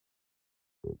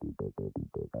Hi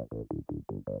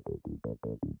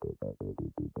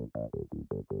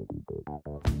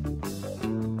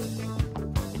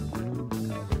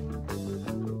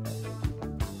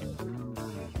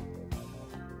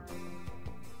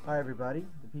everybody,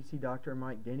 the PC Doctor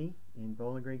Mike Denny in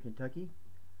Bowling Green, Kentucky.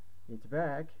 It's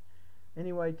back.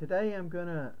 Anyway, today I'm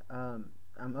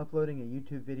uploading a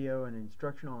YouTube video, an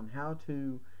instruction on how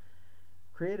to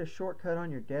create a shortcut on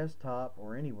your desktop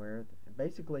or anywhere.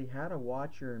 Basically, how to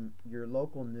watch your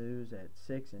local news at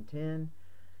 6 and 10.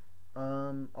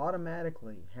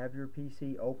 Automatically have your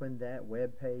PC open that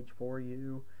web page for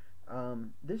you.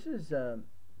 This is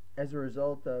as a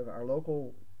result of our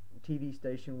local TV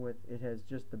station. It has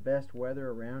just the best weather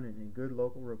around and good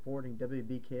local reporting.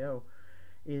 WBKO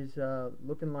is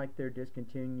looking like they're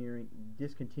discontinuing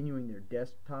their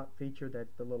desktop feature.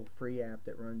 That's the little free app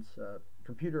that runs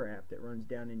computer app that runs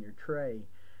down in your tray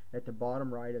at the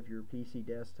bottom right of your PC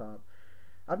desktop.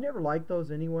 I've never liked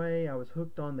those anyway. I was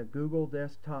hooked on the Google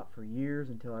desktop for years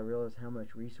until I realized how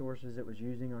much resources it was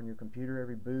using on your computer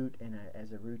every boot, and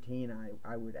as a routine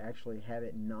I would actually have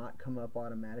it not come up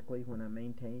automatically when I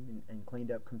maintained and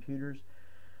cleaned up computers.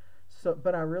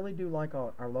 But I really do like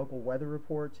our local weather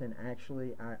reports, and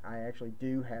actually I actually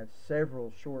do have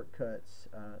several shortcuts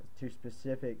to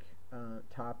specific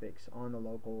topics on the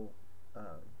local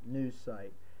news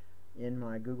site in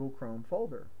my Google Chrome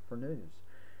folder for news.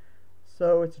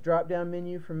 So it's a drop down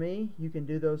menu for me. You can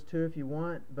do those too if you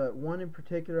want, but one in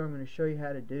particular I'm going to show you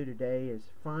how to do today is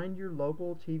find your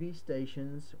local TV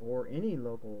stations or any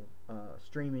local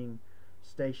streaming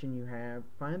station you have.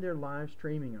 Find their live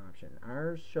streaming option.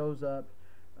 Ours shows up,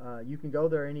 you can go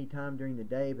there anytime during the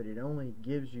day, but it only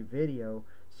gives you video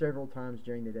several times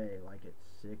during the day, like at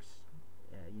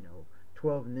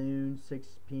 12 noon, 6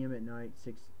 p.m. at night,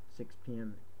 6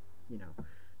 p.m.,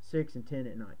 6 and 10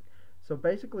 at night. So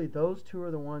basically those two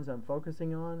are the ones I'm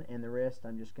focusing on, and the rest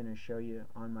I'm just going to show you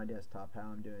on my desktop how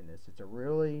I'm doing this. It's a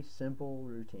really simple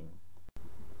routine.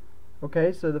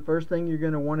 Okay, so the first thing you're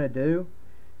going to want to do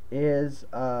is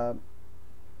you're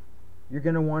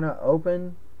going to want to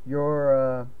open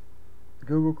your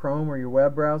Google Chrome or your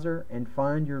web browser and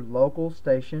find your local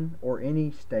station or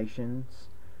any station's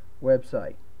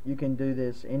website. You can do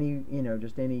this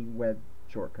just any web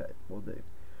shortcut will do.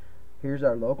 Here's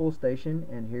our local station,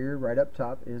 and here right up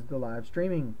top is the live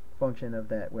streaming function of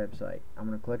that website. I'm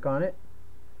going to click on it.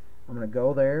 I'm going to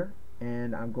go there,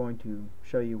 and I'm going to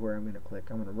show you where I'm going to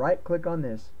click. I'm going to right click on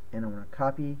this, and I'm going to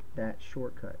copy that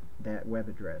shortcut, that web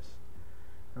address.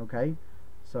 Okay,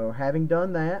 so having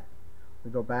done that,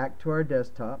 we go back to our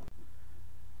desktop.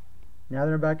 Now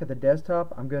that I'm back at the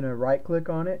desktop, I'm going to right click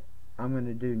on it. I'm going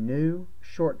to do new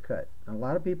shortcut. Now, a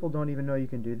lot of people don't even know you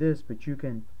can do this, but you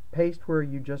can paste where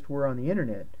you just were on the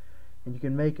internet, and you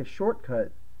can make a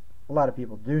shortcut. A lot of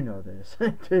people do know this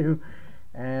too,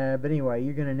 but anyway,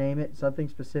 you're going to name it something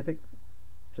specific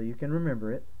so you can remember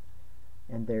it,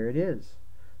 and there it is.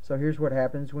 So here's what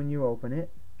happens when you open it,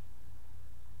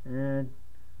 and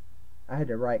I had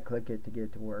to right click it to get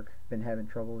it to work. Been having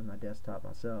trouble with my desktop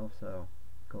myself, so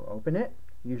go open it.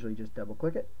 Usually just double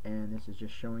click it, and this is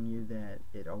just showing you that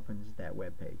it opens that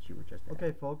web page you were just at.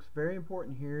 Okay folks, very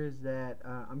important here is that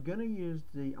I'm going to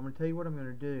tell you what I'm going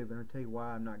to do, but I'm going to tell you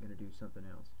why I'm not going to do something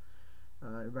else.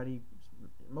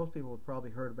 Most people have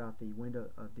probably heard about the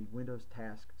Windows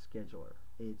Task Scheduler.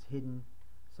 It's hidden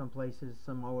some places,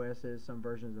 some OSs, some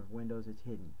versions of Windows. It's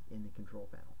hidden in the control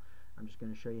panel. I'm just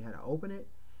going to show you how to open it,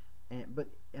 and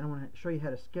I want to show you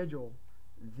how to schedule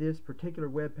this particular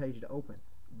web page to open.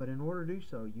 But in order to do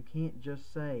so, you can't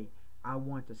just say I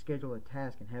want to schedule a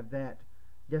task and have that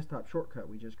desktop shortcut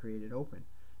we just created open.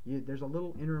 There's a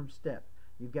little interim step.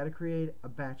 You've got to create a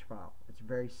batch file. It's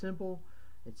very simple.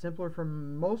 It's simpler for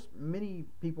many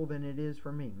people than it is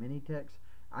for me. Many techs,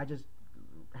 I just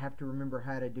have to remember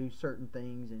how to do certain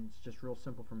things, and it's just real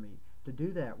simple for me. To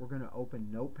do that, we're going to open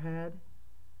Notepad.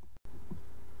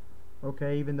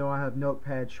 Okay, even though I have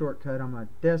Notepad shortcut on my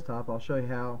desktop, I'll show you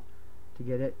how to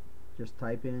get it. Just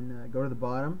type in, go to the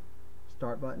bottom,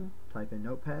 start button, type in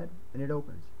Notepad, and it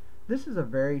opens. This is a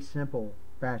very simple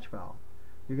batch file.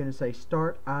 You're going to say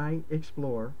start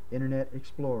iexplore, Internet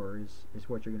Explorer is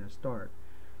what you're going to start.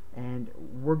 And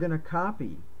we're going to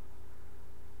copy,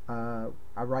 I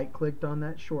right clicked on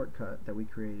that shortcut that we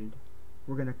created.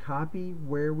 We're going to copy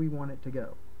where we want it to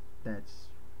go. That's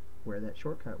where that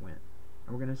shortcut went.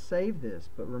 And we're going to save this,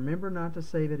 but remember not to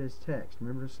save it as text.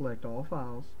 Remember to select all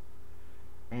files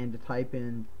and to type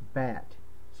in BAT.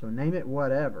 So name it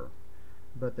whatever,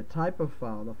 but the type of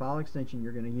file, the file extension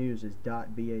you're going to use is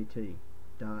 .bat.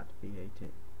 .bat.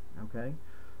 Okay?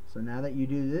 So now that you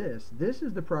do this, this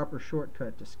is the proper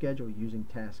shortcut to schedule using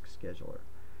Task Scheduler.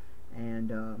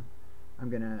 And I'm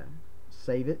gonna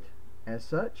save it as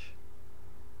such.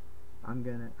 I'm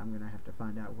gonna have to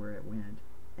find out where it went,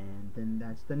 and then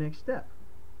that's the next step.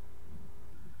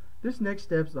 This next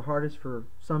step is the hardest for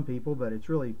some people, but it's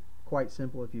really quite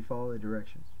simple if you follow the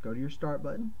directions. Go to your Start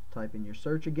button, type in your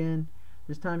search again.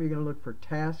 This time you're going to look for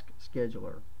Task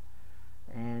Scheduler,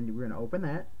 and we're going to open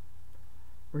that.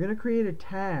 We're going to create a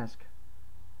task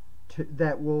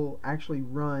that will actually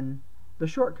run the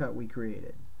shortcut we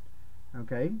created.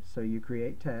 Okay, so you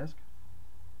create task,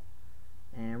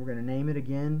 and we're going to name it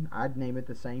again. I'd name it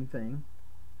the same thing,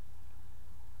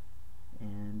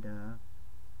 and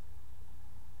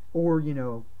or you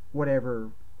know,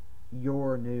 whatever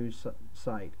your news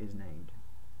site is named,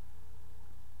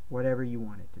 whatever you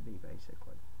want it to be,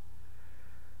 basically.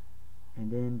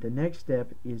 And then the next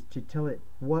step is to tell it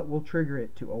what will trigger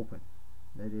it to open.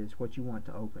 That is, what you want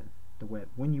to open the web,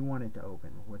 when you want it to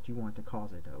open, what you want to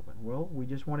cause it to open. Well, we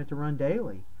just want it to run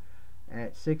daily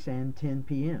at 6 and 10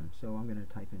 p.m. So I'm going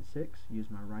to type in 6, use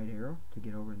my right arrow to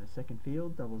get over in the second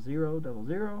field,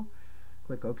 0000,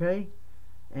 click OK.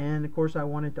 And of course I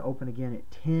want it to open again at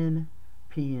 10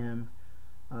 p.m.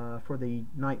 For the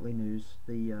nightly news,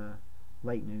 the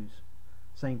late news,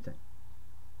 same thing,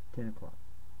 10 o'clock.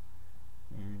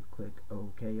 And click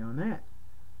OK on that.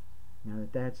 Now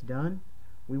that that's done,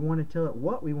 we want to tell it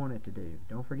what we want it to do.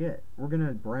 Don't forget, we're going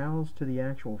to browse to the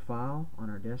actual file on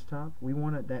our desktop. We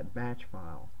want that batch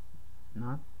file,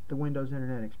 not the Windows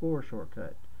Internet Explorer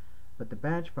shortcut, but the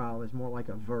batch file is more like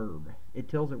a verb. It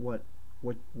tells it what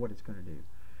it's going to do.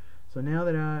 So now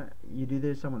that you do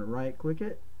this, I'm going to right click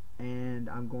it, and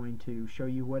I'm going to show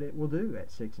you what it will do at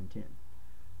 6 and 10.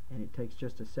 And it takes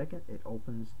just a second. It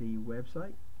opens the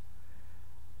website,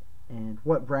 and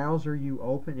what browser you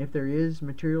open, if there is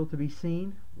material to be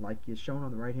seen, like is shown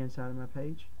on the right hand side of my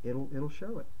page, it'll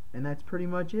show it. And that's pretty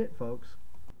much it, folks.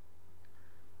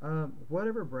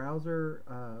 Whatever browser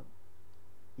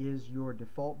is your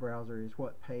default browser is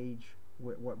what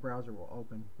browser will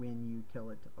open when you tell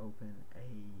it to open a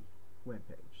web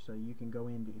page. So you can go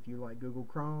into, if you like Google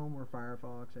Chrome or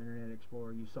Firefox, Internet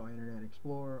Explorer, you saw Internet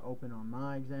Explorer open on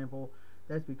my example.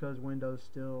 That's because Windows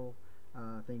still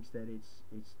thinks that it's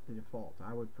the default.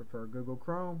 I would prefer Google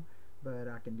Chrome, but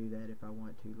I can do that if I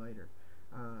want to later.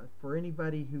 For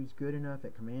anybody who's good enough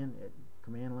at command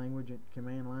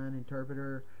line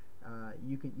interpreter,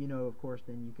 you can, of course,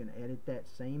 then you can edit that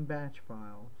same batch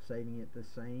file, saving it the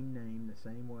same name, the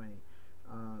same way,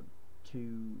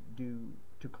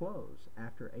 to close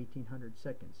after 1800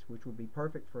 seconds, which would be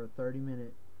perfect for a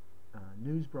 30-minute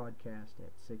news broadcast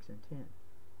at 6 and 10.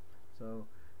 So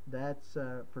that's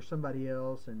for somebody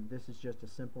else, and this is just a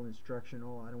simple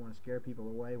instructional. I don't want to scare people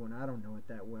away when I don't know it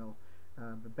that well.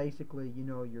 But basically, you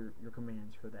know your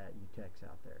commands for that, you techs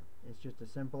out there. It's just a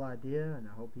simple idea, and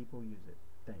I hope people use it.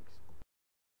 Thanks.